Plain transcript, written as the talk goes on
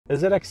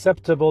Is it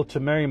acceptable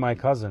to marry my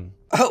cousin?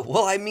 Oh,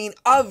 well, I mean,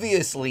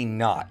 obviously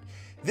not.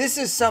 This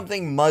is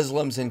something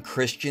Muslims and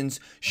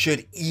Christians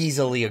should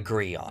easily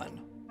agree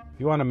on. If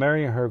you want to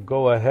marry her,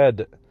 go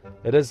ahead.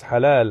 It is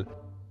halal.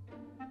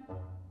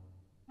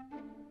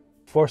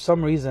 For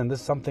some reason, this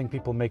is something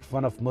people make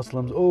fun of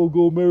Muslims. Oh,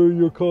 go marry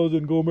your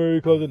cousin, go marry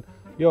your cousin.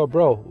 Yo,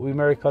 bro, we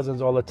marry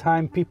cousins all the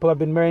time. People have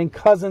been marrying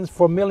cousins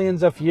for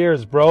millions of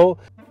years, bro.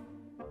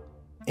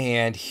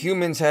 And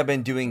humans have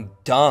been doing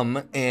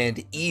dumb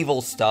and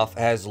evil stuff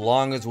as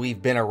long as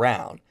we've been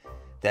around.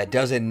 That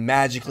doesn't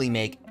magically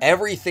make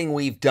everything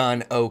we've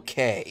done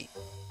okay.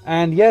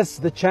 And yes,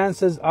 the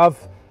chances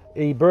of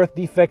a birth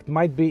defect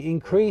might be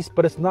increased,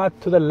 but it's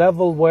not to the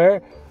level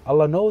where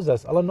Allah knows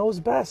us. Allah knows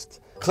best.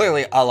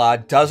 Clearly,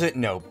 Allah doesn't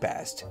know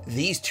best.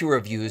 These two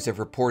reviews have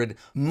reported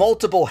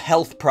multiple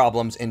health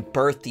problems and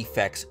birth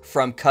defects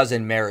from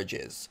cousin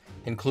marriages,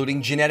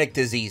 including genetic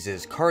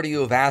diseases,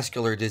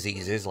 cardiovascular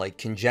diseases like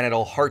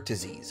congenital heart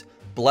disease,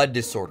 blood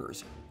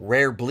disorders,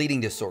 rare bleeding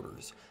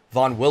disorders,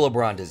 von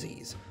Willebrand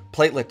disease,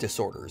 platelet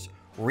disorders,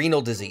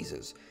 renal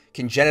diseases,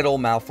 congenital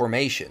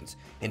malformations,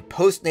 and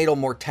postnatal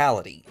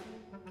mortality.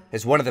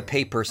 As one of the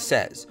papers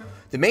says,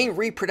 the main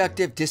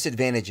reproductive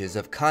disadvantages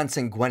of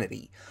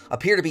consanguinity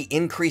appear to be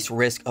increased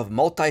risk of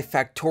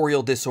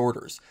multifactorial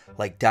disorders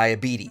like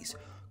diabetes,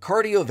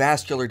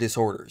 cardiovascular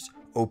disorders,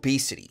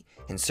 obesity,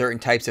 and certain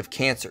types of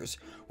cancers,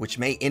 which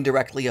may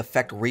indirectly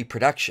affect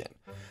reproduction.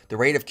 The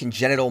rate of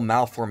congenital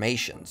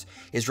malformations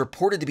is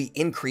reported to be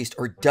increased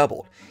or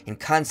doubled in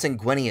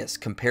consanguineous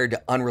compared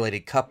to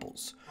unrelated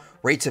couples.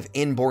 Rates of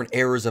inborn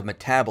errors of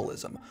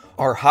metabolism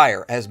are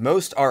higher as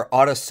most are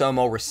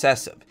autosomal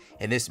recessive,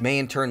 and this may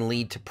in turn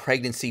lead to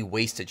pregnancy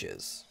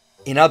wastages.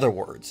 In other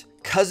words,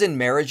 cousin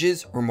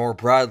marriages, or more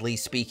broadly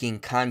speaking,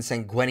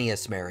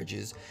 consanguineous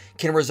marriages,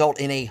 can result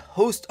in a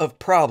host of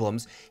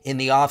problems in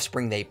the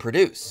offspring they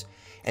produce.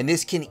 And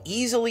this can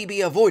easily be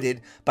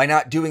avoided by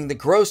not doing the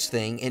gross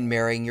thing in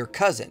marrying your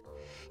cousin.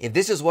 If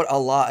this is what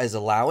Allah is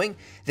allowing,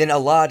 then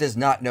Allah does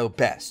not know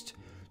best.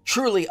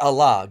 Truly,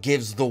 Allah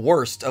gives the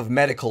worst of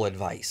medical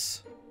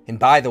advice. And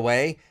by the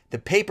way, the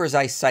papers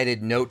I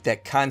cited note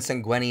that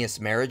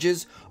consanguineous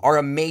marriages are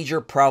a major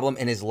problem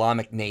in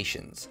Islamic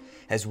nations.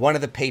 As one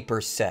of the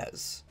papers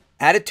says,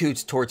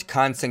 attitudes towards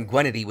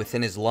consanguinity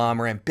within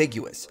Islam are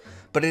ambiguous,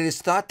 but it is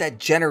thought that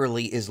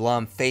generally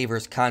Islam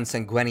favors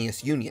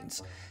consanguineous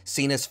unions,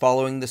 seen as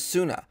following the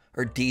Sunnah,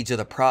 or deeds of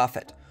the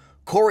Prophet.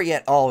 Corey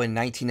et al. In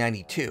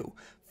 1992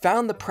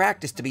 found the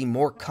practice to be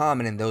more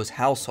common in those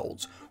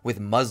households with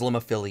Muslim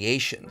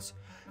affiliations.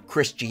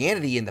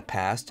 Christianity in the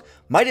past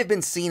might have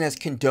been seen as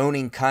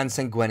condoning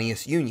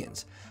consanguineous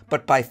unions,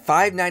 but by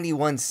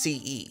 591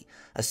 CE,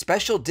 a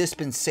special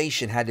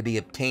dispensation had to be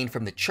obtained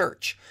from the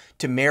church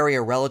to marry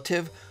a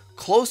relative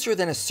closer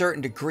than a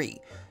certain degree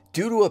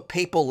due to a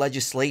papal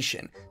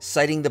legislation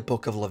citing the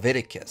Book of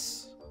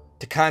Leviticus.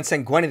 The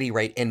consanguinity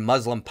rate in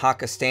Muslim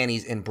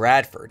Pakistanis in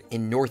Bradford,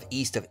 in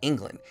northeast of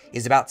England,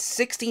 is about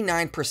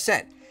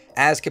 69%,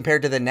 as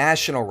compared to the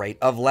national rate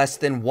of less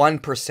than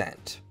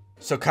 1%.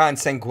 So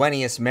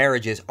consanguineous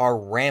marriages are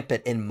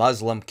rampant in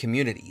Muslim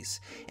communities,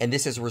 and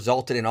this has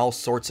resulted in all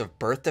sorts of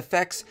birth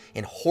defects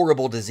and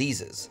horrible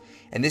diseases.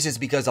 And this is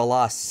because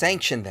Allah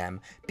sanctioned them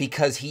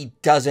because He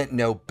doesn't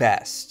know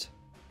best.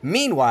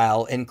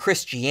 Meanwhile, in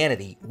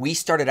Christianity, we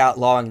started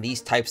outlawing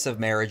these types of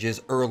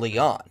marriages early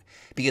on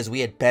because we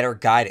had better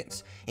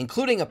guidance,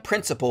 including a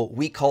principle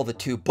we call the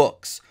two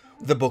books,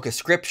 the Book of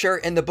Scripture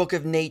and the Book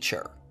of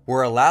Nature.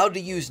 We're allowed to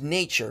use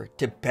nature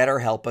to better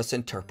help us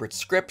interpret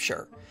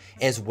Scripture,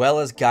 as well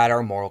as guide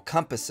our moral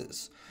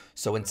compasses.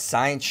 So when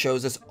science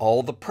shows us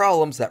all the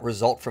problems that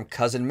result from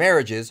cousin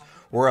marriages,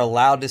 we're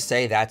allowed to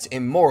say that's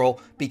immoral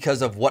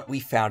because of what we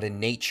found in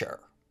nature.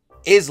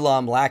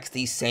 Islam lacks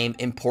these same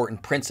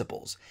important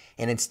principles,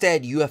 and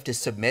instead you have to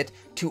submit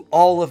to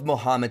all of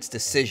Muhammad's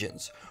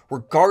decisions,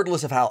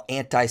 regardless of how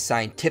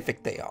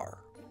anti-scientific they are.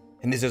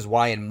 And this is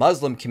why in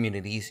Muslim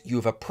communities you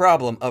have a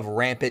problem of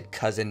rampant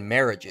cousin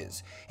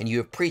marriages, and you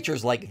have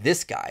preachers like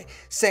this guy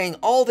saying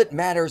all that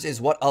matters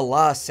is what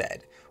Allah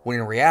said, when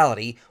in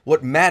reality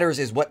what matters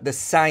is what the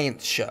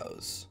science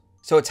shows.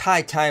 So it's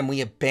high time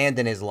we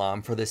abandon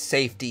Islam for the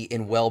safety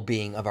and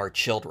well-being of our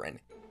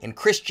children. In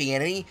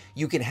Christianity,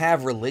 you can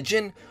have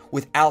religion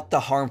without the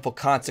harmful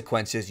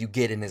consequences you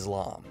get in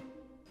Islam.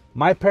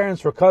 My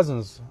parents were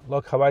cousins.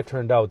 Look how I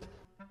turned out.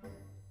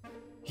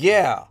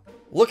 Yeah,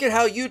 look at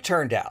how you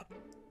turned out.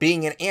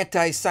 Being an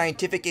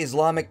anti-scientific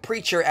Islamic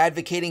preacher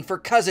advocating for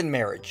cousin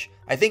marriage.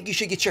 I think you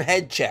should get your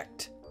head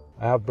checked.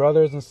 I have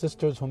brothers and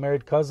sisters who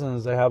married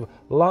cousins. I have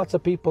lots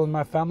of people in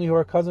my family who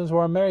are cousins who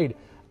are married.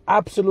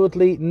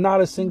 Absolutely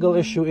not a single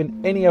issue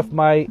in any of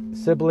my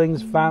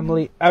siblings'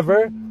 family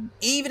ever.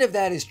 Even if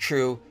that is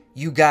true,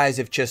 you guys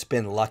have just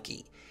been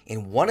lucky.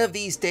 And one of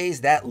these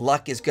days, that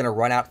luck is going to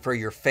run out for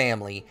your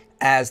family,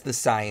 as the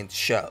science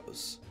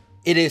shows.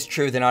 It is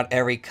true that not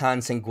every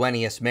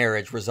consanguineous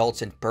marriage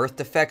results in birth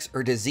defects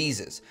or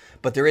diseases,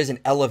 but there is an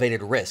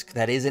elevated risk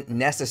that isn't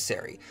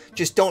necessary.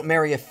 Just don't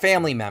marry a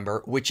family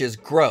member, which is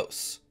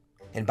gross.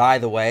 And by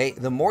the way,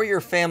 the more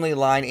your family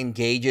line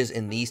engages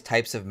in these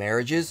types of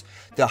marriages,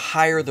 the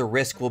higher the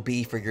risk will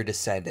be for your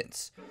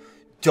descendants.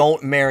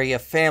 Don't marry a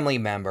family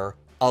member.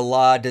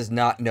 Allah does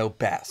not know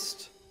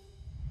best.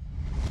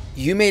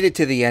 You made it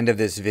to the end of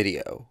this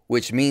video,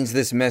 which means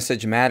this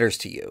message matters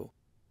to you.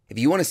 If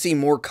you want to see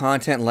more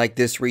content like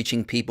this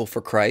reaching people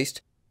for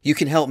Christ, you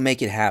can help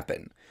make it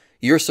happen.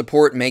 Your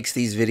support makes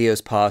these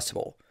videos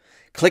possible.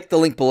 Click the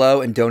link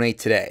below and donate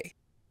today.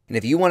 And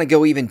if you want to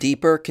go even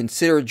deeper,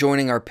 consider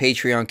joining our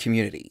Patreon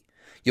community.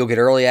 You'll get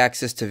early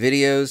access to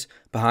videos,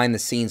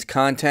 behind-the-scenes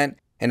content,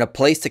 and a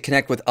place to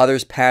connect with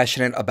others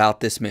passionate about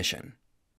this mission.